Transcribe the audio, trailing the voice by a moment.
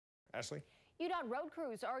Ashley? UDOT road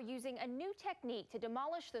crews are using a new technique to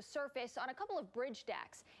demolish the surface on a couple of bridge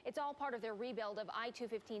decks. It's all part of their rebuild of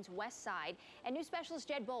I-215's west side. And new specialist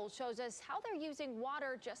Jed Boal shows us how they're using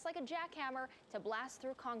water just like a jackhammer to blast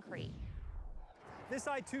through concrete. This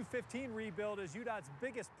I-215 rebuild is UDOT's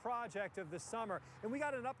biggest project of the summer, and we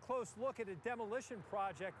got an up-close look at a demolition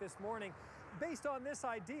project this morning based on this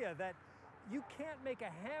idea that you can't make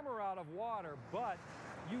a hammer out of water, but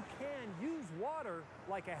you can use water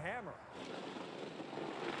like a hammer.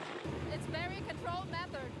 It's very controlled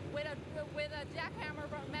method. With a jackhammer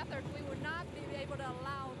method, we would not be able to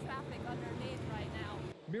allow traffic underneath right now.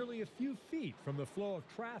 Merely a few feet from the flow of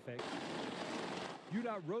traffic,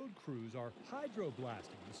 UDOT road crews are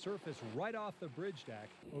hydroblasting the surface right off the bridge deck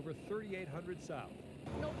over 3800 South.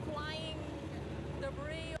 No flying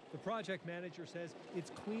debris. The project manager says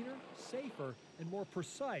it's cleaner, safer, and more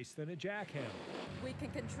precise than a jackhammer. We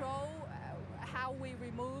can control how we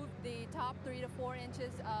remove the top 3 to 4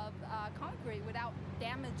 inches of concrete without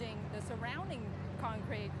damaging the surrounding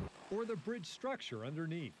concrete. Or the bridge structure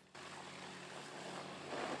underneath.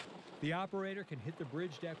 The operator can hit the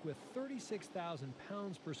bridge deck with 36,000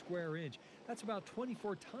 pounds per square inch. That's about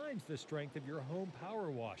 24 times the strength of your home power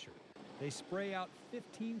washer. They spray out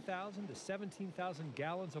 15,000 to 17,000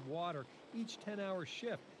 gallons of water each 10-hour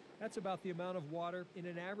shift. That's about the amount of water in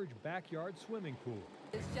an average backyard swimming pool.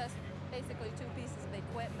 It's just basically 2 pieces of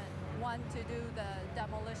equipment, one to do the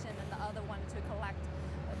demolition and the other one to collect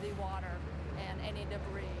the water and any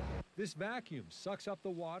debris. This vacuum sucks up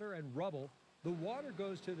the water and rubble. The water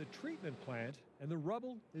goes to the treatment plant, and the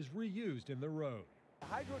rubble is reused in the road.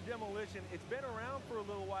 Hydro demolition, it's been around for a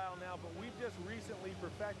little while now, but we've just recently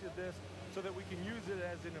perfected this so that we can use it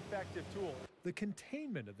as an effective tool. The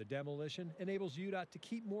containment of the demolition enables UDOT to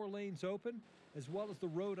keep more lanes open, as well as the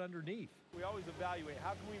road underneath. We always evaluate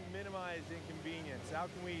how can we minimize inconvenience, how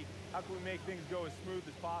can we make things go as smooth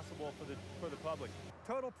as possible for the public.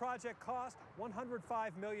 Total project cost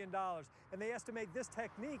 $105 million, and they estimate this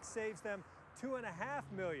technique saves them $2.5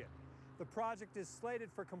 million. The project is slated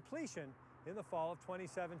for completion in the fall of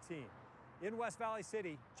 2017. In West Valley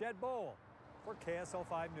City, Jed Boal for KSL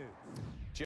 5 News.